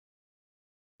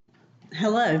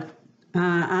Hello,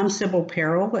 I'm Sybil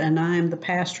Perrell, and I am the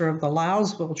pastor of the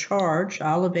Lilesville Charge,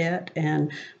 Olivet,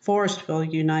 and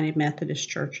Forestville United Methodist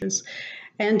Churches.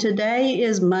 And today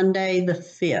is Monday the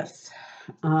 5th.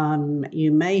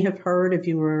 You may have heard, if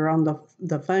you were on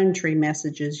the phone tree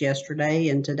messages yesterday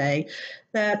and today,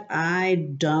 that I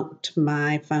dumped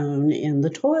my phone in the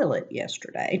toilet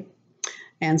yesterday.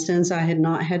 And since I had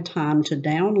not had time to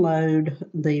download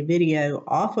the video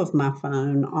off of my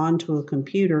phone onto a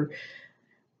computer,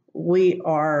 we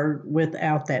are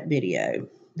without that video.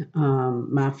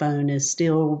 My phone is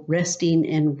still resting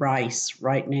in rice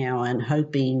right now and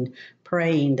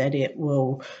praying that it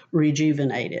will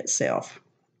rejuvenate itself.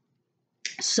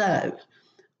 So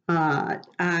I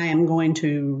am going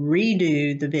to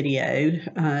redo the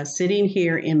video sitting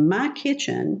here in my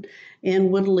kitchen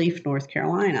in Woodleaf, North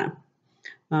Carolina.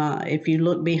 If you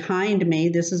look behind me,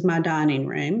 this is my dining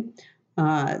room.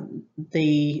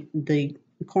 The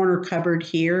corner cupboard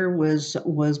here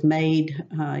was made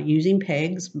using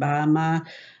pegs by my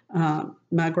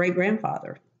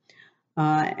great-grandfather.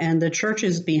 And the church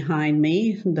is behind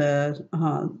me. The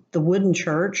wooden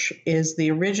church is the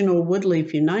original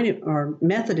Woodleaf United or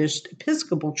Methodist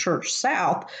Episcopal Church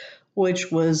South,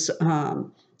 which was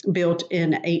built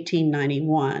in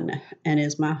 1891 and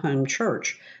is my home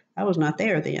church. I was not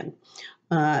there then.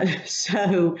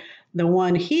 So the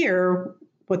one here,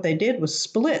 what they did was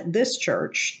split this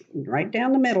church right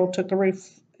down the middle, took the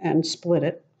roof and split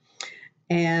it,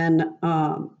 and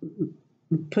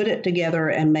put it together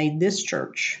and made this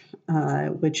church,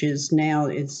 which is now,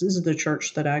 this is the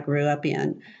church that I grew up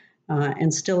in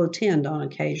and still attend on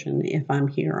occasion if I'm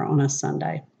here on a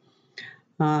Sunday.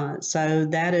 So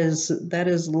that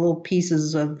is little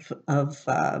pieces of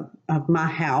my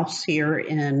house here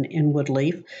in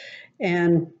Woodleaf.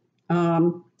 And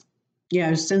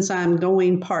since I'm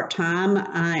going part-time,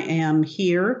 I am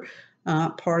here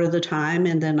part of the time,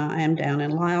 and then I am down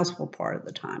in Lilesville part of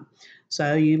the time.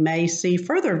 So you may see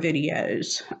further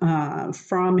videos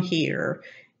from here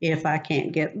if I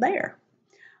can't get there.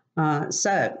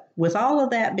 So with all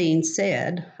of that being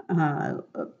said,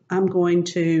 I'm going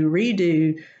to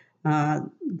redo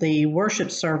the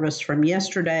worship service from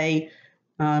yesterday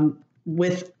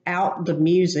without the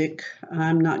music.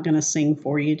 I'm not going to sing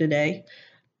for you today.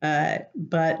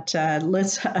 But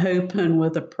let's open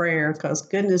with a prayer, because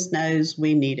goodness knows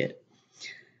we need it.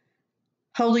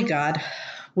 Holy God,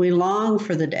 we long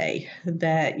for the day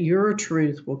that your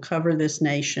truth will cover this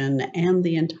nation and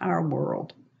the entire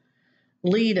world.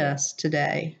 Lead us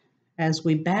today as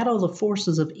we battle the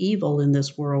forces of evil in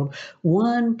this world,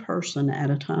 one person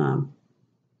at a time.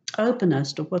 Open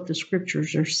us to what the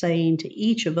scriptures are saying to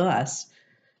each of us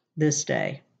this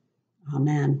day.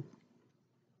 Amen.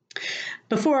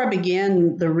 Before I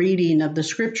begin the reading of the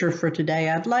scripture for today,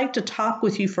 I'd like to talk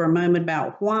with you for a moment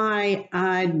about why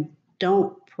I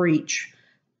don't preach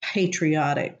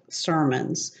patriotic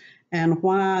sermons and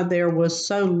why there was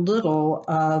so little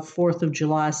of 4th of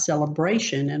July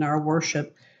celebration in our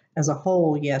worship as a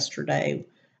whole yesterday,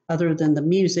 other than the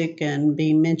music and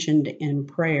being mentioned in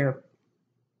prayer.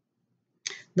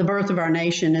 The birth of our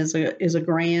nation is a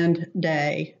grand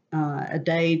day, a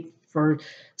day for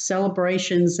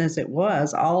celebrations as it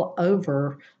was all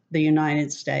over the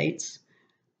United States.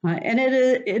 And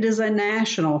it is a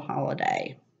national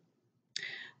holiday.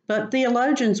 But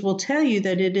theologians will tell you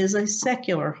that it is a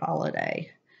secular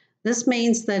holiday. This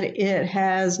means that it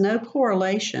has no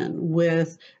correlation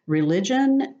with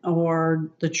religion or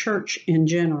the church in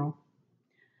general.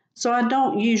 So I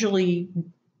don't usually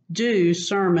do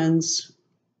sermons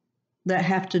that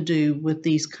have to do with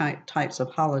these types of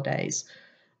holidays.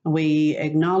 We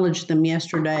acknowledged them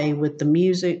yesterday with the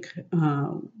music.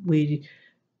 We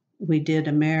did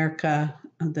America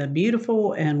the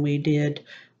Beautiful, and we did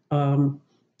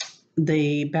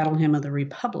the Battle Hymn of the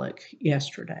Republic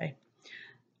yesterday.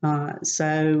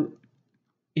 So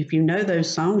if you know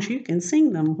those songs, you can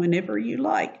sing them whenever you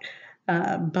like.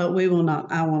 But I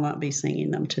will not be singing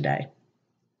them today.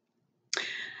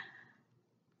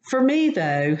 For me,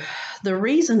 though, the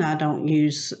reason I don't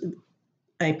use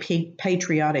a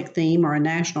patriotic theme or a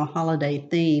national holiday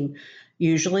theme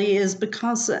usually is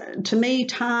because, to me,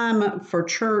 time for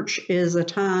church is a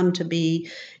time to be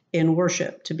in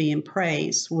worship, to be in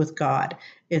praise with God.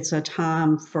 It's a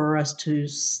time for us to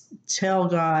tell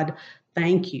God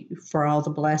thank you for all the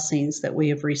blessings that we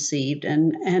have received,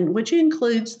 and which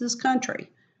includes this country.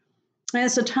 And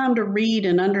it's a time to read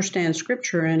and understand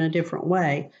Scripture in a different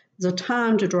way. It's a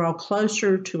time to draw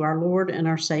closer to our Lord and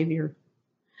our Savior.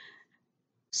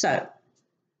 So,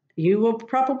 you will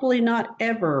probably not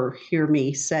ever hear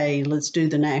me say, let's do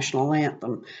the national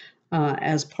anthem.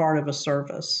 as part of a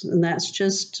service. And that's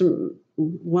just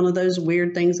one of those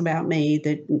weird things about me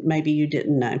that maybe you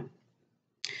didn't know.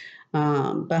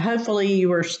 But hopefully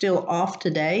you are still off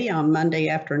today on Monday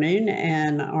afternoon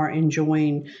and are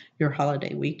enjoying your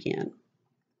holiday weekend.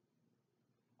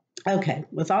 Okay,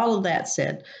 with all of that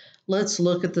said, let's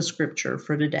look at the scripture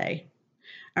for today.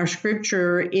 Our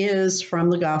scripture is from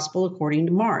the Gospel according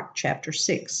to Mark, chapter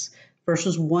 6,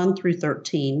 verses 1 through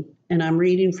 13, and I'm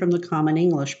reading from the Common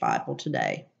English Bible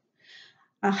today.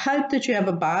 I hope that you have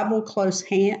a Bible close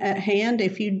at hand.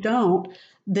 If you don't,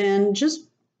 then just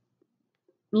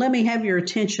let me have your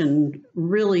attention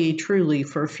really, truly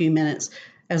for a few minutes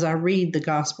as I read the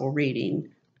Gospel reading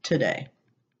today.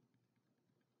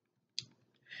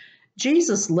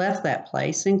 Jesus left that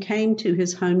place and came to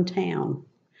his hometown.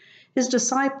 His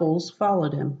disciples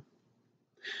followed him.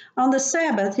 On the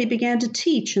Sabbath, he began to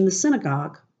teach in the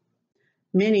synagogue.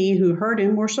 Many who heard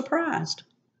him were surprised.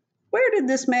 Where did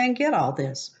this man get all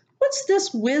this? What's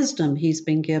this wisdom he's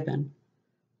been given?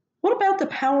 What about the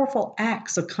powerful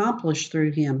acts accomplished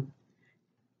through him?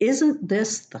 Isn't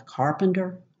this the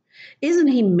carpenter? Isn't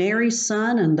he Mary's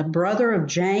son and the brother of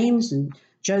James and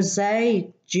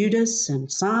Jose, Judas,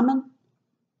 and Simon?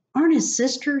 Aren't his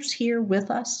sisters here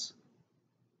with us?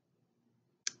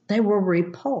 They were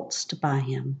repulsed by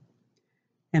him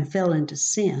and fell into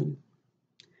sin.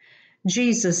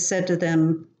 Jesus said to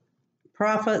them,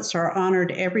 prophets are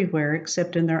honored everywhere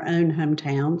except in their own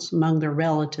hometowns, among their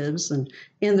relatives, and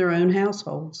in their own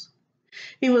households.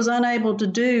 He was unable to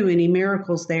do any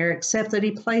miracles there except that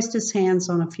he placed his hands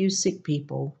on a few sick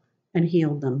people and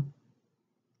healed them.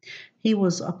 He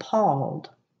was appalled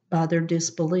by their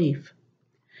disbelief.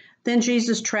 Then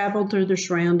Jesus traveled through the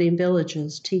surrounding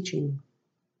villages, teaching.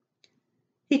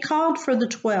 He called for the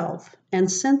 12 and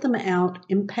sent them out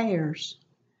in pairs.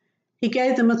 He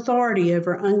gave them authority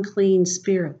over unclean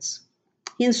spirits.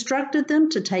 He instructed them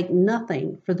to take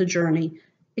nothing for the journey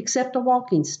except a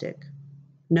walking stick,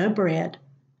 no bread,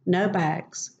 no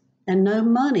bags, and no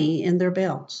money in their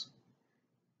belts.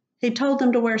 He told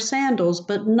them to wear sandals,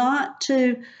 but not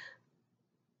to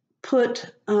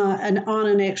put on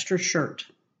an extra shirt.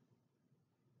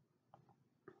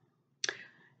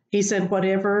 He said,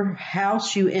 whatever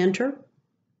house you enter,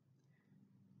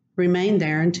 remain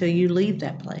there until you leave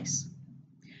that place.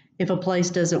 If a place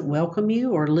doesn't welcome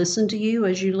you or listen to you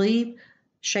as you leave,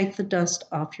 shake the dust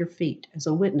off your feet as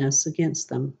a witness against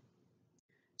them.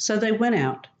 So they went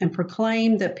out and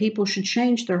proclaimed that people should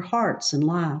change their hearts and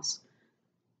lives.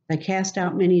 They cast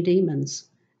out many demons,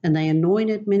 and they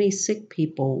anointed many sick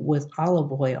people with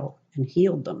olive oil and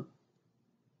healed them.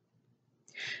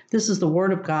 This is the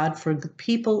word of God for the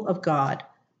people of God.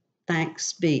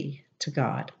 Thanks be to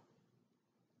God.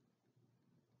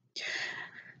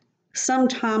 Some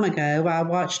time ago, I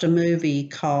watched a movie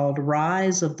called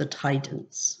Rise of the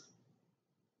Titans.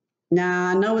 Now,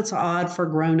 I know it's odd for a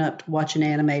grown-up to watch an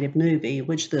animated movie,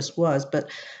 which this was, but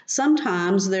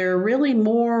sometimes they're really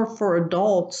more for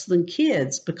adults than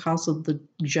kids because of the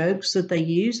jokes that they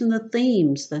use and the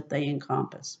themes that they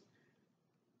encompass.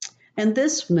 And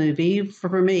this movie,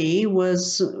 for me,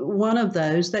 was one of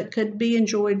those that could be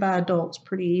enjoyed by adults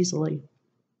pretty easily.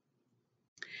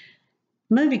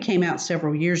 The movie came out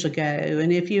several years ago,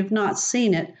 and if you've not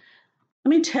seen it, let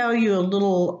me tell you a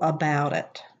little about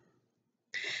it.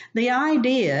 The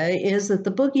idea is that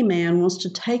the boogeyman wants to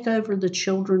take over the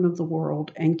children of the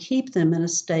world and keep them in a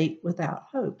state without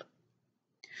hope.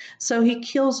 So he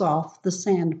kills off the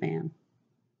Sandman.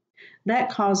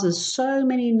 That causes so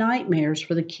many nightmares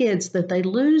for the kids that they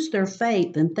lose their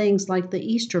faith in things like the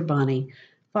Easter Bunny,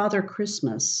 Father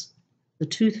Christmas, the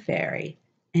Tooth Fairy,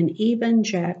 and even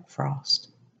Jack Frost.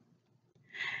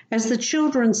 As the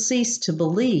children cease to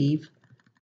believe,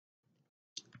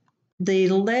 the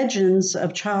legends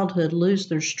of childhood lose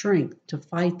their strength to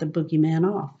fight the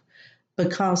boogeyman off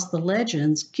because the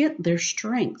legends get their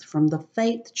strength from the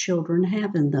faith children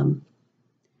have in them.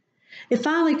 It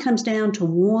finally comes down to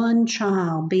one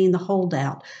child being the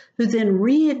holdout who then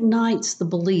reignites the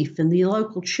belief in the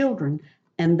local children,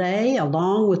 and they,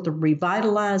 along with the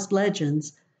revitalized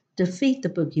legends, defeat the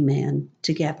boogeyman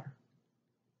together.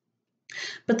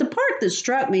 But the part that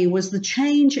struck me was the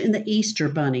change in the Easter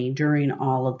Bunny during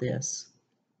all of this.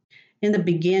 In the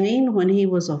beginning, when he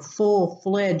was a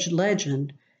full-fledged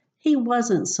legend, he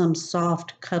wasn't some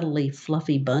soft, cuddly,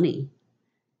 fluffy bunny.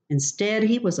 Instead,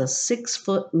 he was a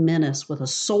 6-foot menace with a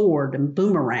sword and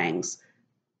boomerangs.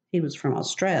 He was from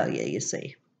Australia, you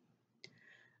see.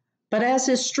 But as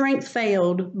his strength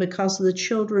failed because of the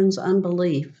children's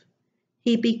unbelief,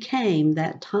 he became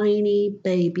that tiny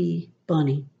baby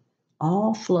bunny,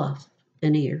 all fluff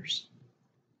and ears.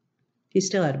 He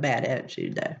still had a bad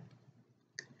attitude, though.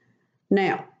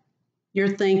 Now,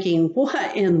 you're thinking,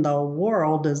 what in the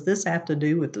world does this have to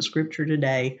do with the scripture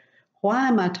today? Why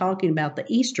am I talking about the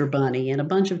Easter Bunny and a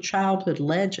bunch of childhood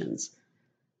legends?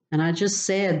 And I just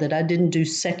said that I didn't do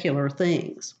secular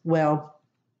things. Well,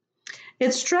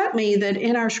 it struck me that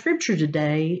in our scripture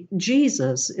today,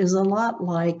 Jesus is a lot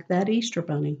like that Easter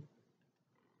Bunny.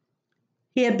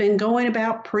 He had been going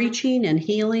about preaching and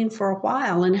healing for a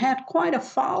while and had quite a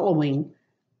following.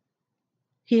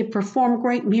 He had performed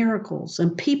great miracles,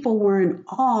 and people were in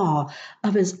awe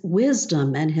of his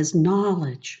wisdom and his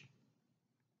knowledge.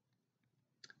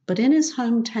 But in his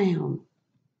hometown,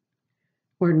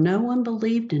 where no one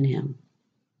believed in him,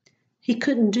 he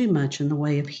couldn't do much in the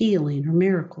way of healing or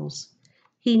miracles.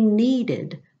 He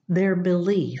needed their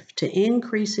belief to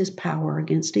increase his power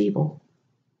against evil.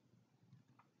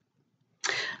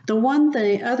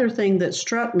 The other thing that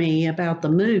struck me about the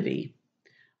movie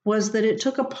was that it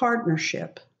took a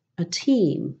partnership, a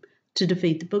team, to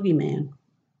defeat the boogeyman.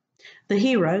 The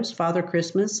heroes, Father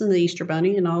Christmas and the Easter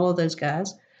Bunny and all of those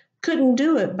guys, couldn't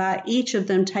do it by each of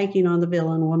them taking on the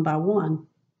villain one by one.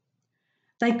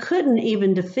 They couldn't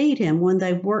even defeat him when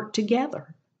they worked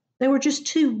together. They were just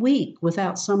too weak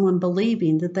without someone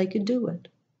believing that they could do it.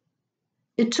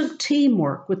 It took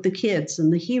teamwork with the kids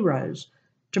and the heroes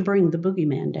to bring the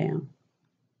boogeyman down.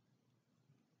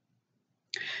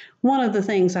 One of the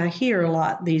things I hear a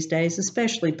lot these days,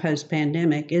 especially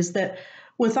post-pandemic, is that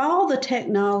with all the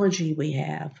technology we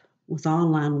have, with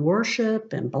online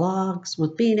worship and blogs,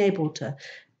 with being able to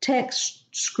text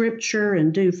scripture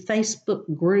and do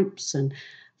Facebook groups and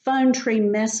phone tree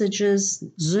messages,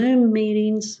 Zoom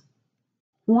meetings,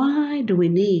 why do we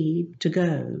need to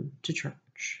go to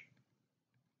church?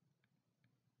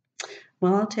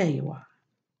 Well, I'll tell you why.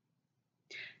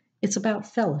 It's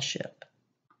about fellowship.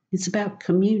 It's about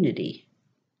community.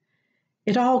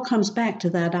 It all comes back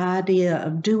to that idea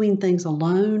of doing things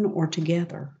alone or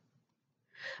together.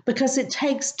 Because it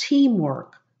takes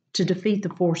teamwork to defeat the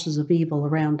forces of evil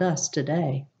around us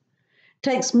today. It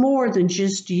takes more than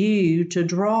just you to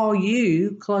draw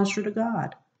you closer to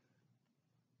God.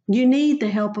 You need the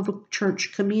help of a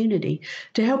church community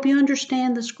to help you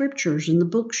understand the scriptures and the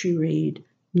books you read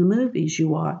and the movies you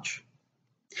watch.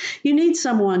 You need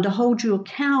someone to hold you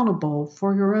accountable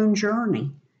for your own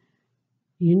journey.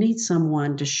 You need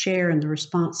someone to share in the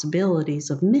responsibilities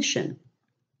of mission.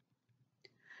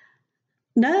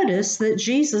 Notice that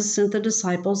Jesus sent the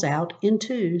disciples out in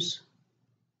twos.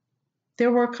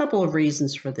 There were a couple of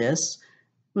reasons for this.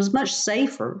 It was much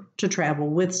safer to travel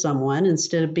with someone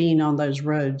instead of being on those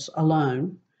roads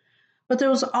alone. But there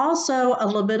was also a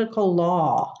Levitical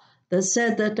law that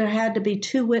said that there had to be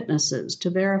 2 witnesses to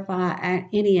verify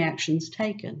any actions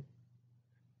taken.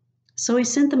 So he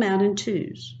sent them out in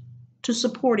twos to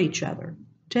support each other,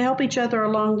 to help each other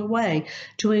along the way,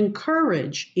 to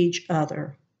encourage each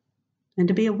other, and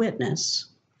to be a witness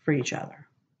for each other.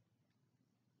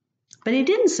 But he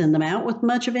didn't send them out with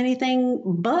much of anything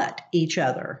but each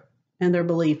other and their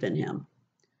belief in him.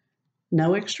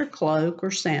 No extra cloak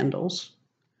or sandals,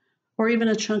 or even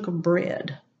a chunk of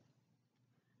bread.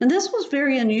 And this was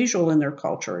very unusual in their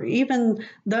culture. Even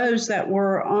those that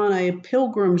were on a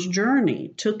pilgrim's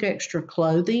journey took extra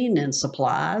clothing and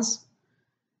supplies.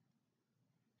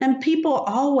 And people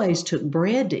always took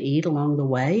bread to eat along the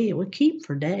way. It would keep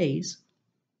for days.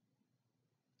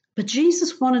 But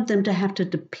Jesus wanted them to have to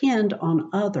depend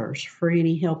on others for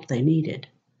any help they needed.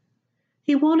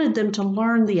 He wanted them to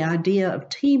learn the idea of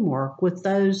teamwork with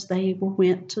those they were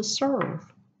meant to serve.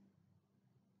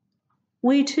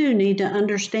 We too need to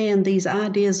understand these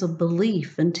ideas of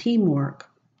belief and teamwork.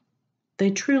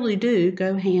 They truly do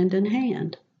go hand in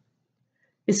hand.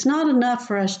 It's not enough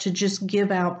for us to just give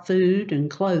out food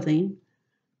and clothing.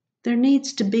 There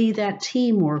needs to be that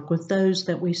teamwork with those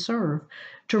that we serve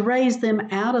to raise them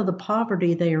out of the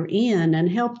poverty they are in and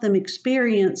help them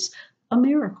experience a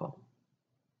miracle,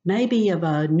 maybe of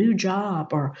a new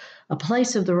job or a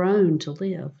place of their own to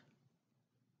live.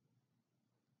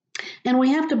 And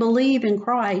we have to believe in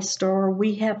Christ or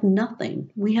we have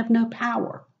nothing. We have no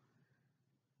power.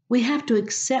 We have to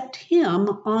accept him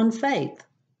on faith.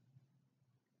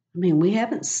 I mean, we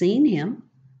haven't seen him.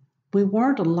 We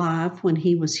weren't alive when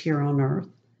he was here on earth.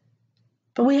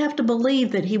 But we have to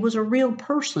believe that he was a real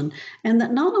person and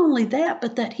that not only that,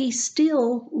 but that he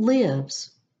still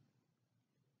lives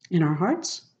in our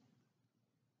hearts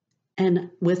and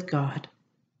with God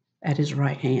at his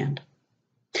right hand.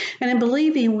 And in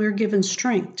believing, we're given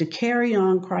strength to carry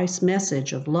on Christ's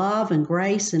message of love and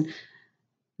grace, and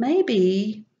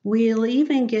maybe we'll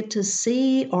even get to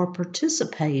see or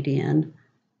participate in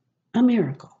a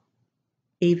miracle.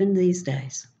 even these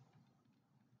days.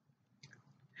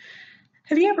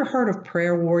 Have you ever heard of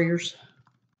prayer warriors?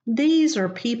 These are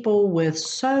people with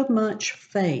so much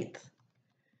faith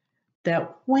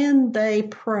that when they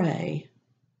pray,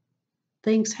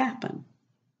 things happen.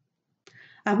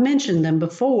 I've mentioned them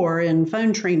before in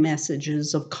phone tree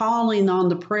messages of calling on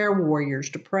the prayer warriors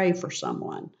to pray for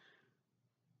someone.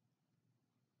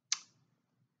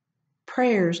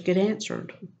 Prayers get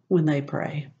answered when they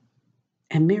pray,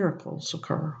 and miracles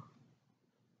occur.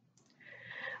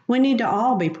 We need to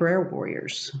all be prayer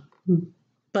warriors,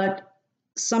 but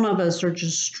some of us are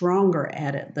just stronger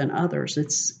at it than others.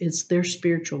 It's their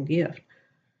spiritual gift.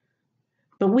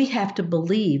 But we have to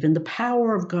believe in the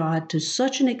power of God to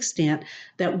such an extent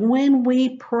that when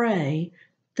we pray,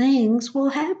 things will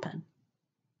happen.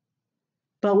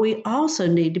 But we also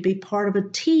need to be part of a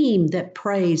team that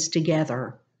prays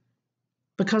together.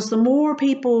 Because the more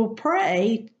people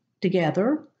pray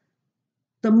together,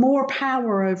 the more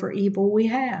power over evil we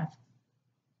have.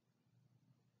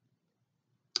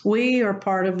 We are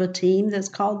part of a team that's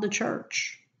called the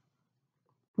church.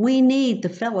 We need the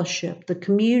fellowship, the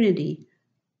community.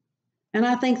 And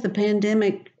I think the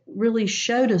pandemic really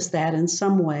showed us that in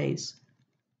some ways.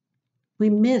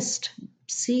 We missed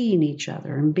seeing each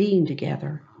other and being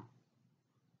together.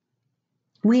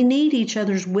 We need each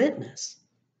other's witness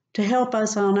to help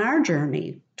us on our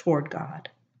journey toward God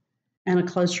and a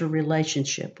closer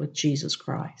relationship with Jesus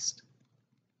Christ.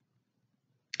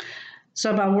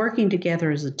 So by working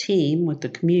together as a team with the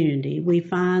community, we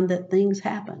find that things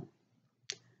happen.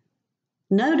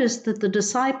 Notice that the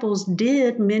disciples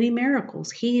did many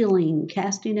miracles, healing,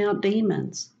 casting out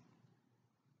demons.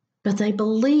 But they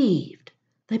believed.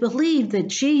 They believed that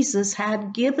Jesus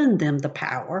had given them the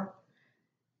power,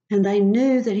 and they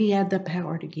knew that he had the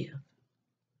power to give.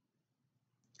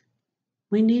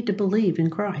 We need to believe in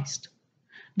Christ.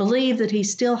 Believe that he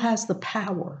still has the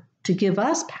power to give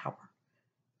us power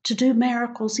to do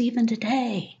miracles even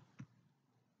today.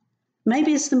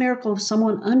 Maybe it's the miracle of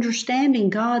someone understanding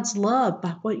God's love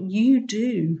by what you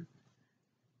do,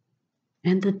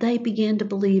 and that they begin to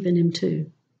believe in him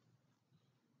too.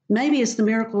 Maybe it's the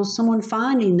miracle of someone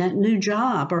finding that new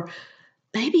job, or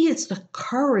maybe it's the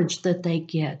courage that they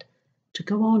get to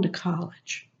go on to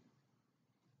college.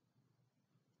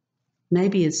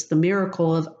 Maybe it's the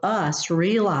miracle of us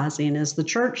realizing as the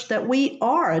church that we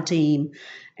are a team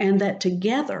and that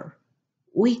together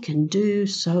we can do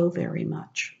so very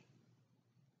much.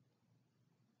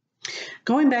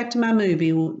 Going back to my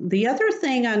movie, the other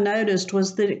thing I noticed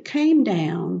was that it came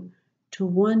down to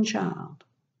one child,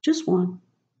 just one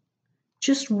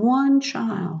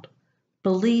child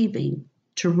believing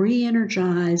to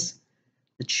re-energize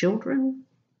the children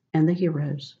and the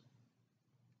heroes.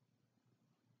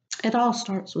 It all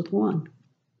starts with one.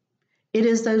 It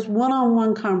is those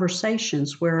one-on-one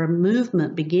conversations where a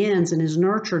movement begins and is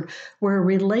nurtured, where a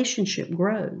relationship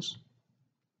grows.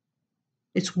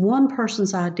 It's one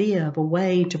person's idea of a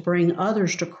way to bring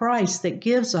others to Christ that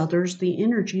gives others the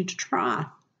energy to try.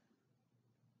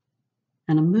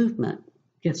 And a movement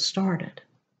gets started.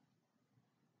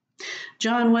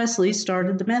 John Wesley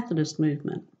started the Methodist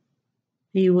movement.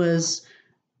 He was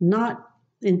not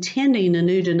intending a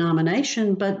new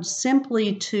denomination, but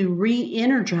simply to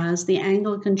re-energize the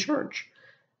Anglican Church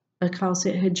because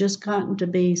it had just gotten to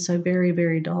be so very,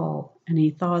 very dull. And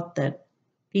he thought that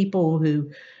people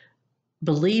who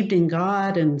believed in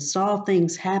God and saw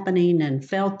things happening and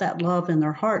felt that love in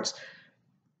their hearts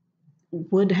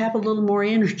would have a little more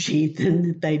energy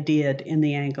than they did in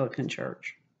the Anglican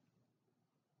Church.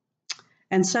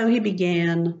 And so he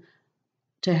began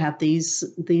to have these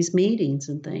meetings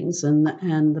and things, and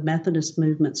the Methodist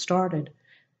movement started.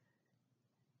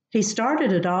 He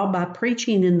started it all by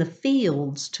preaching in the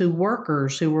fields to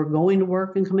workers who were going to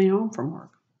work and coming home from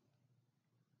work.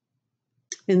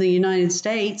 In the United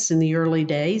States, in the early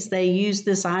days, they used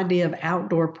this idea of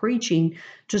outdoor preaching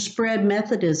to spread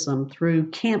Methodism through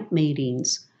camp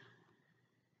meetings.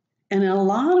 And a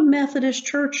lot of Methodist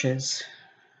churches,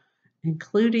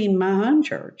 including my home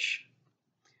church,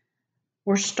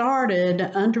 were started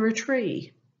under a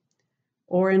tree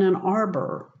or in an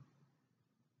arbor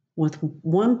with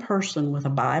one person with a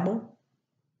Bible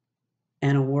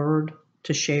and a word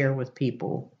to share with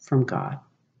people from God.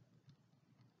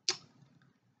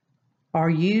 Are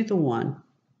you the one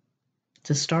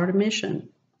to start a mission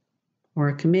or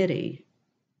a committee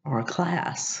or a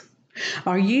class?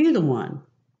 Are you the one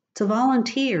to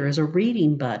volunteer as a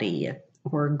reading buddy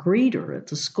or a greeter at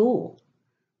the school?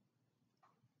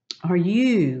 Are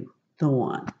you the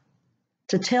one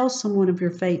to tell someone of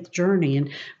your faith journey and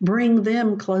bring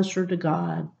them closer to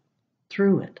God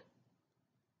through it?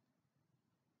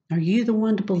 Are you the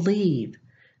one to believe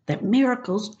that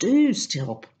miracles do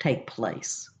still take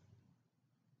place?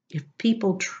 If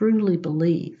people truly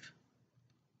believe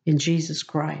in Jesus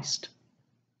Christ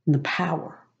and the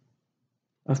power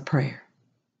of prayer,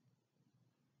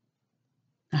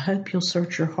 I hope you'll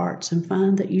search your hearts and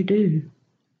find that you do,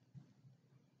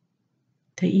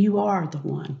 that you are the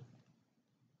one.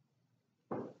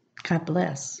 God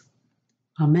bless.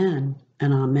 Amen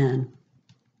and amen.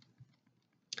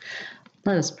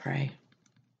 Let us pray.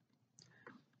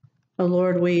 Oh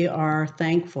Lord, we are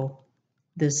thankful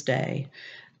this day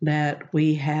that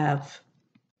we have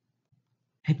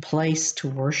a place to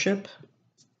worship,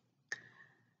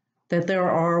 that there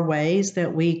are ways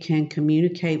that we can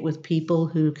communicate with people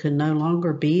who can no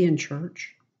longer be in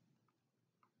church.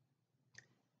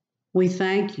 We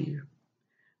thank you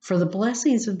for the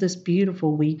blessings of this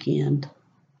beautiful weekend.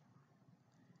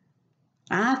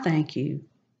 I thank you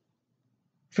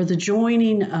for the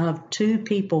joining of two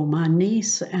people, my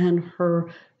niece and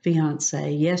her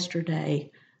fiance,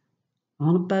 yesterday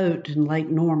on a boat in Lake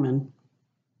Norman.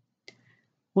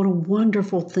 What a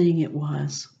wonderful thing it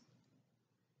was,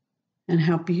 and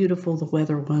how beautiful the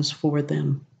weather was for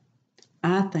them.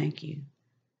 I thank you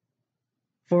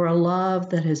for a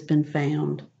love that has been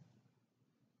found.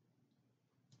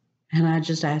 And I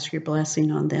just ask your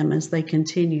blessing on them as they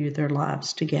continue their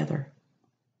lives together.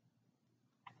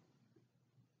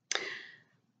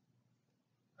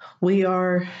 We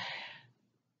are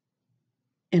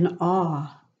in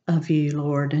awe of you,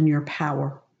 Lord, and your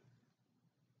power.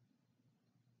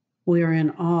 We are in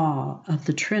awe of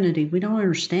the Trinity. We don't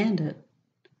understand it,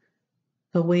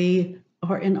 but we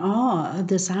are in awe of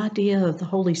this idea of the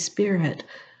Holy Spirit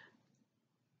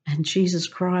and Jesus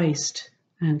Christ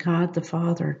and God the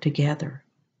Father together.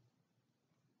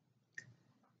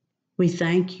 We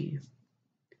thank you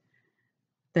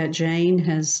that Jane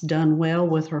has done well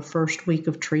with her first week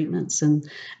of treatments, and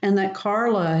that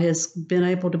Carla has been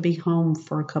able to be home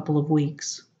for a couple of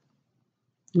weeks.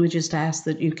 We just ask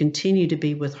that you continue to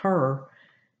be with her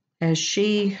as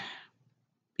she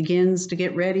begins to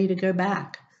get ready to go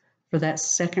back for that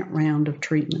second round of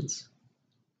treatments.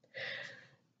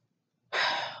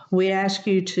 We ask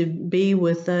you to be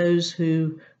with those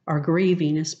who are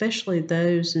grieving, especially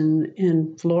those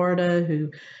in Florida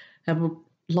who have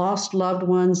lost loved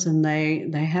ones and they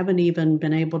haven't even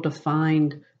been able to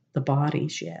find the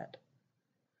bodies yet.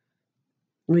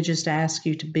 We just ask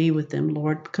you to be with them,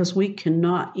 Lord, because we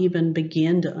cannot even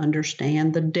begin to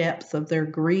understand the depth of their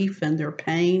grief and their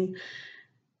pain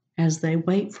as they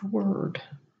wait for word.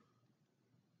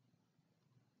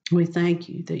 We thank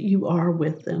you that you are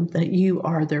with them, that you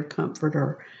are their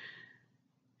comforter,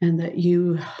 and that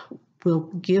you will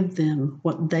give them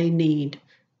what they need,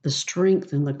 the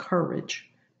strength and the courage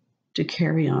to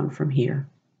carry on from here.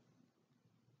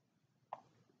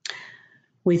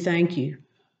 We thank you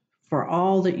for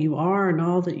all that you are and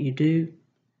all that you do.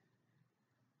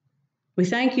 We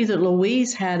thank you that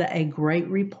Louise had a great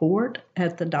report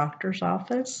at the doctor's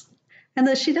office and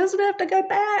that she doesn't have to go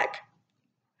back.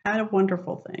 What a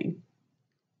wonderful thing.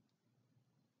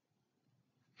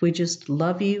 We just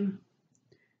love you,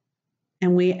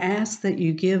 and we ask that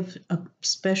you give a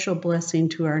special blessing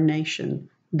to our nation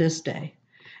this day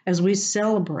as we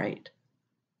celebrate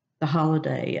the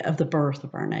holiday of the birth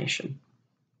of our nation.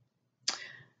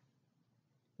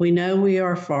 We know we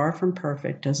are far from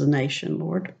perfect as a nation,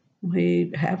 Lord.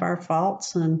 We have our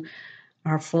faults and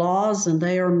our flaws, and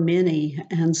they are many,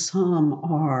 and some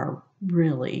are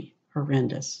really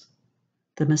horrendous,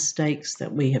 the mistakes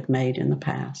that we have made in the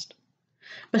past.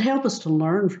 But help us to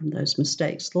learn from those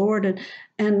mistakes, Lord,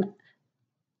 and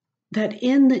that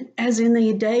as in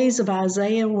the days of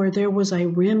Isaiah, where there was a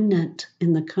remnant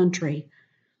in the country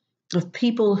of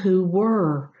people who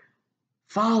were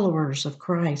followers of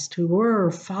Christ, who were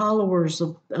followers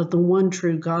of the one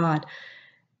true God,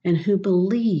 and who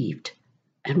believed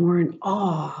and were in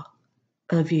awe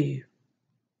of you,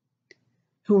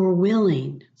 who were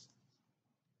willing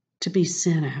to be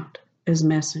sent out as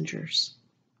messengers.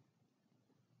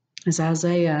 As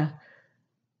Isaiah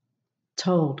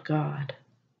told God,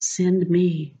 send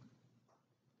me.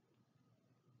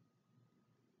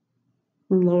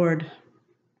 Lord,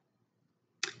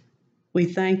 we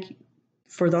thank you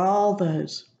for all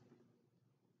those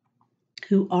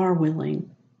who are willing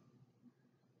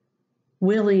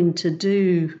to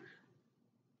do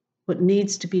what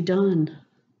needs to be done,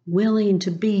 willing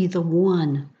to be the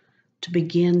one to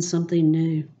begin something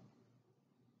new.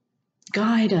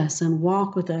 Guide us and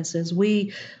walk with us as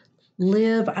we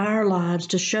live our lives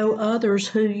to show others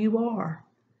who you are,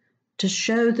 to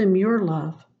show them your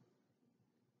love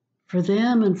for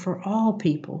them and for all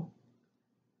people.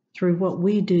 through what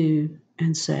we do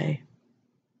and say.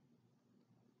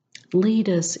 Lead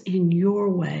us in your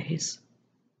ways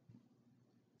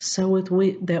so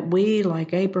that we,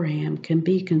 like Abraham, can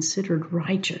be considered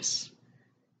righteous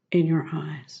in your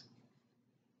eyes.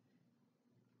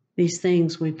 These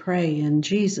things we pray in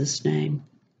Jesus' name.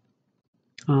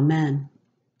 Amen.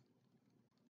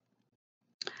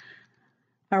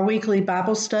 Our weekly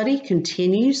Bible study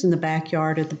continues in the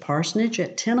backyard at the parsonage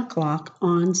at 10 o'clock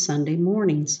on Monday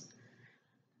mornings.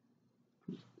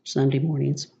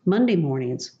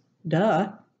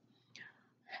 Duh.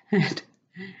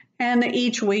 And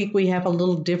each week we have a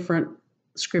little different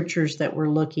scriptures that we're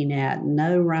looking at.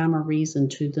 No rhyme or reason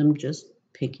to them, just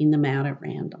picking them out at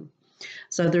random.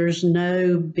 So there's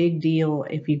no big deal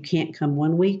if you can't come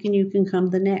one week and you can come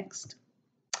the next.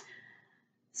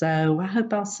 So I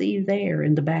hope I'll see you there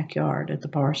in the backyard at the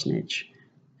parsonage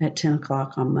at 10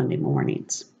 o'clock on Monday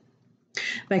mornings.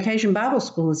 Vacation Bible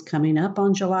School is coming up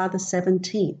on July the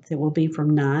 17th. It will be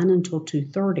from 9 until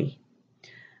 2:30.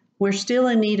 We're still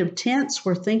in need of tents.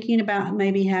 We're thinking about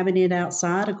maybe having it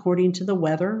outside according to the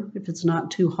weather, if it's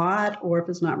not too hot or if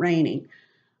it's not raining.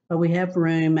 But we have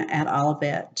room at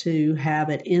Olivet to have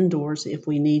it indoors if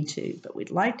we need to. But we'd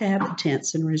like to have the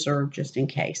tents in reserve just in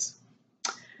case.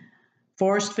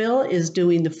 Forestville is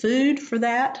doing the food for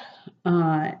that,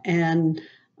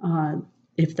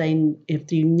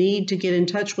 if you need to get in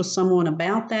touch with someone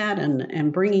about that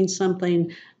and bringing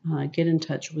something, get in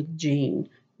touch with Jean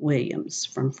Williams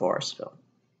from Forestville.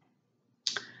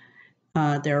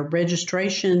 There are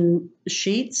registration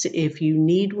sheets. If you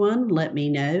need one, let me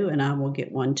know and I will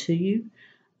get one to you.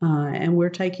 And we're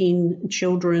taking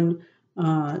children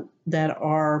that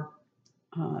are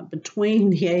between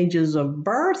the ages of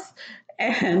birth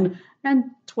and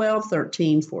 12,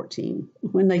 13, 14,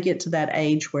 when they get to that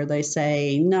age where they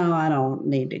say, no, I don't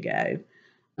need to go.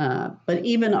 But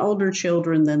even older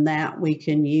children than that, we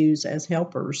can use as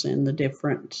helpers in the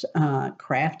different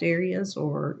craft areas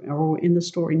or in the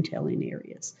storytelling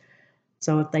areas.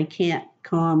 So if they can't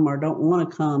come or don't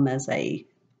want to come as a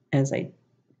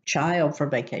child for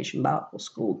Vacation Bible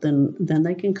School, then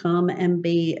they can come and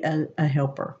be a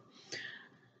helper.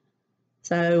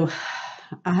 So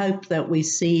I hope that we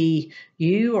see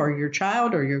you or your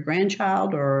child or your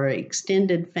grandchild or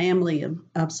extended family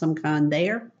of some kind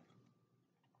there.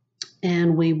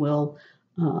 And we will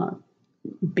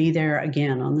be there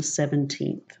again on the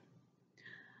 17th.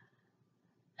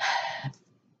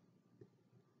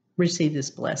 Receive this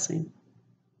blessing.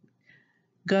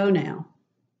 Go now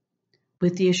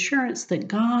with the assurance that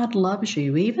God loves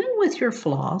you, even with your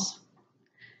flaws,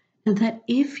 and that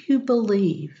if you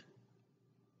believe,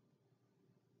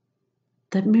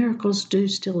 that miracles do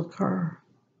still occur,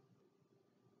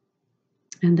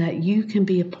 and that you can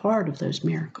be a part of those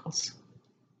miracles.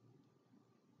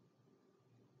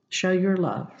 Show your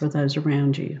love for those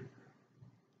around you,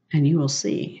 and you will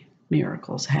see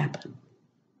miracles happen.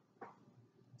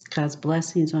 God's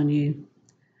blessings on you.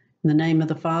 In the name of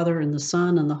the Father, and the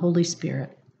Son, and the Holy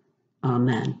Spirit.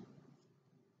 Amen.